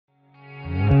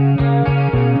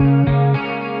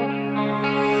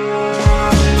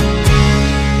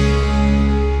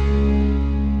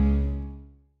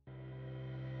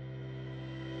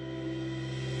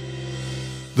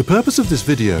The purpose of this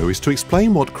video is to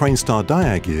explain what CraneSTAR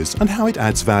Diag is and how it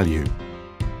adds value.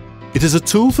 It is a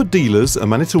tool for dealers and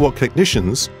Manitowoc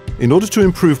technicians in order to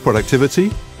improve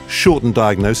productivity, shorten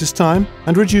diagnosis time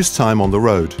and reduce time on the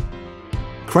road.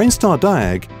 CraneSTAR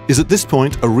Diag is at this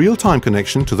point a real-time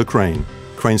connection to the crane.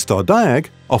 CraneSTAR Diag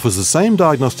offers the same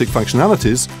diagnostic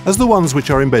functionalities as the ones which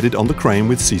are embedded on the crane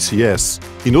with CCS.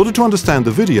 In order to understand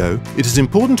the video, it is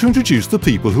important to introduce the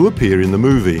people who appear in the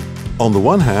movie. On the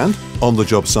one hand, on the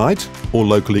job site, or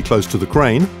locally close to the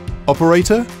crane,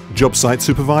 operator, job site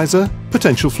supervisor,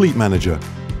 potential fleet manager.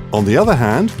 On the other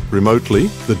hand, remotely,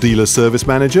 the dealer service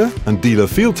manager and dealer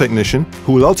field technician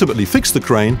who will ultimately fix the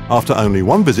crane after only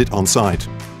one visit on site.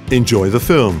 Enjoy the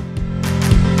film.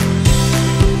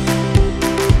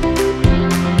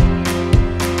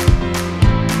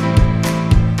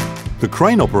 The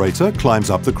crane operator climbs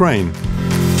up the crane.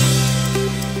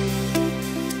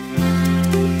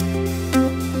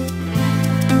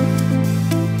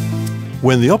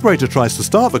 When the operator tries to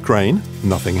start the crane,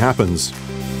 nothing happens.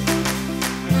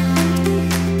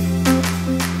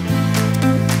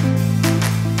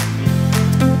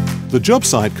 The job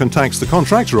site contacts the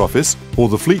contractor office or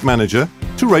the fleet manager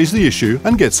to raise the issue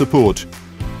and get support.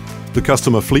 The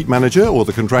customer fleet manager or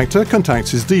the contractor contacts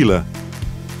his dealer.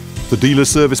 The dealer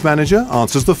service manager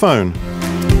answers the phone.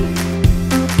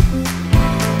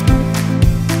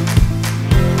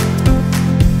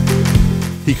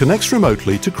 He connects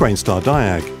remotely to CraneSTAR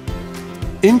Diag.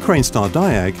 In CraneSTAR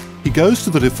Diag, he goes to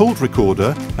the default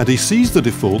recorder and he sees the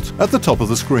default at the top of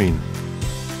the screen.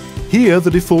 Here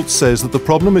the default says that the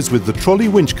problem is with the trolley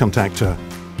winch contactor.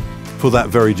 For that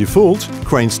very default,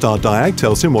 CraneSTAR Diag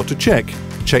tells him what to check.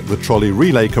 Check the trolley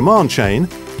relay command chain,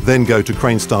 then go to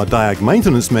CraneSTAR Diag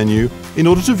maintenance menu in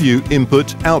order to view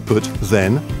input, output,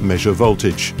 then measure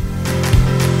voltage.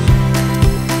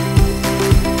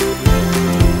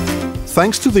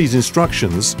 Thanks to these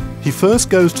instructions, he first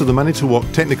goes to the Manitowoc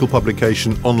Technical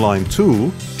Publication Online Tool,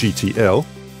 GTL,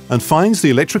 and finds the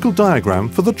electrical diagram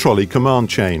for the trolley command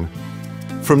chain.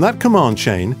 From that command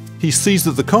chain, he sees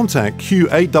that the contact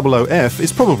Q800F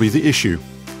is probably the issue.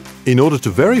 In order to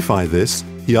verify this,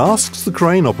 he asks the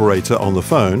crane operator on the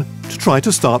phone to try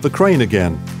to start the crane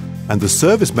again, and the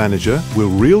service manager will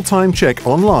real-time check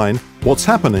online what's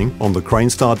happening on the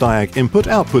CraneSTAR Diag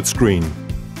input-output screen.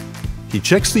 He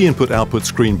checks the input-output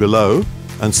screen below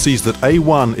and sees that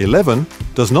A111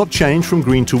 does not change from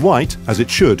green to white as it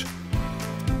should.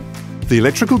 The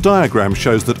electrical diagram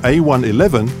shows that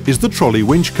A111 is the trolley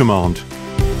winch command.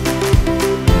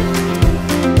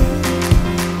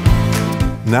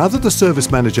 Now that the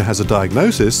service manager has a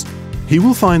diagnosis, he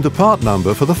will find the part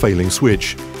number for the failing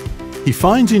switch. He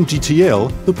finds in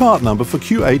GTL the part number for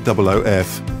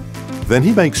Q800F. Then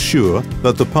he makes sure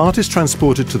that the part is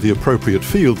transported to the appropriate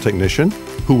field technician,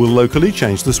 who will locally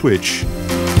change the switch.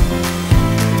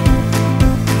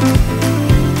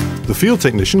 The field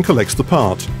technician collects the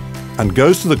part and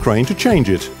goes to the crane to change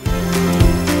it.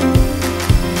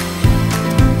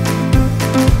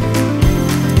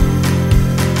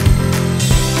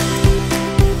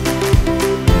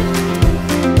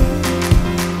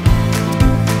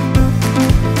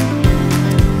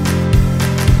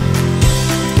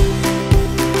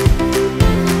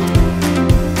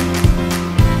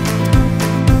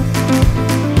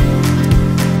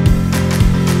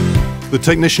 The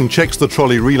technician checks the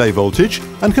trolley relay voltage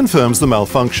and confirms the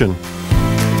malfunction.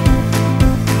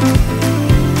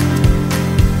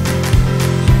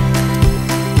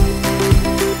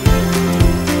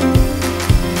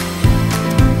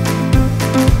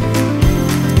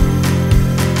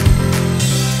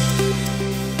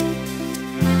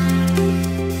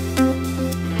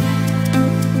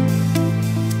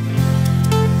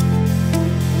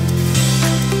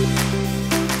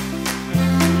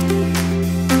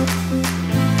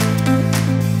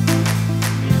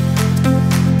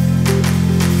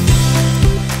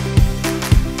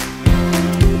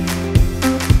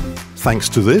 Thanks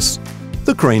to this,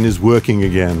 the crane is working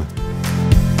again.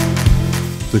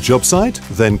 The job site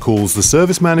then calls the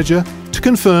service manager to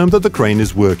confirm that the crane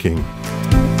is working.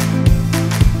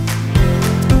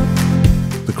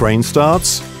 The crane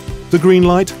starts, the green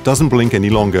light doesn't blink any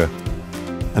longer,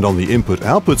 and on the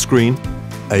input-output screen,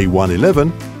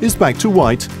 A111 is back to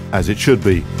white as it should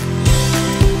be.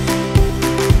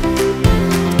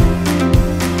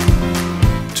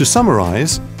 To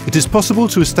summarize, it is possible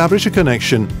to establish a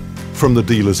connection from the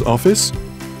dealer's office,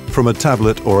 from a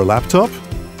tablet or a laptop,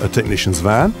 a technician's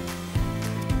van,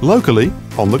 locally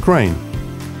on the crane.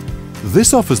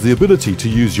 This offers the ability to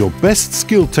use your best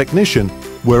skilled technician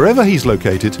wherever he's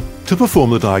located to perform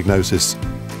the diagnosis.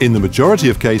 In the majority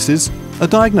of cases, a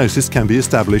diagnosis can be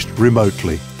established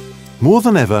remotely. More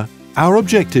than ever, our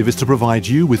objective is to provide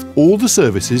you with all the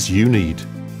services you need.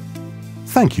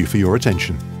 Thank you for your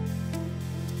attention.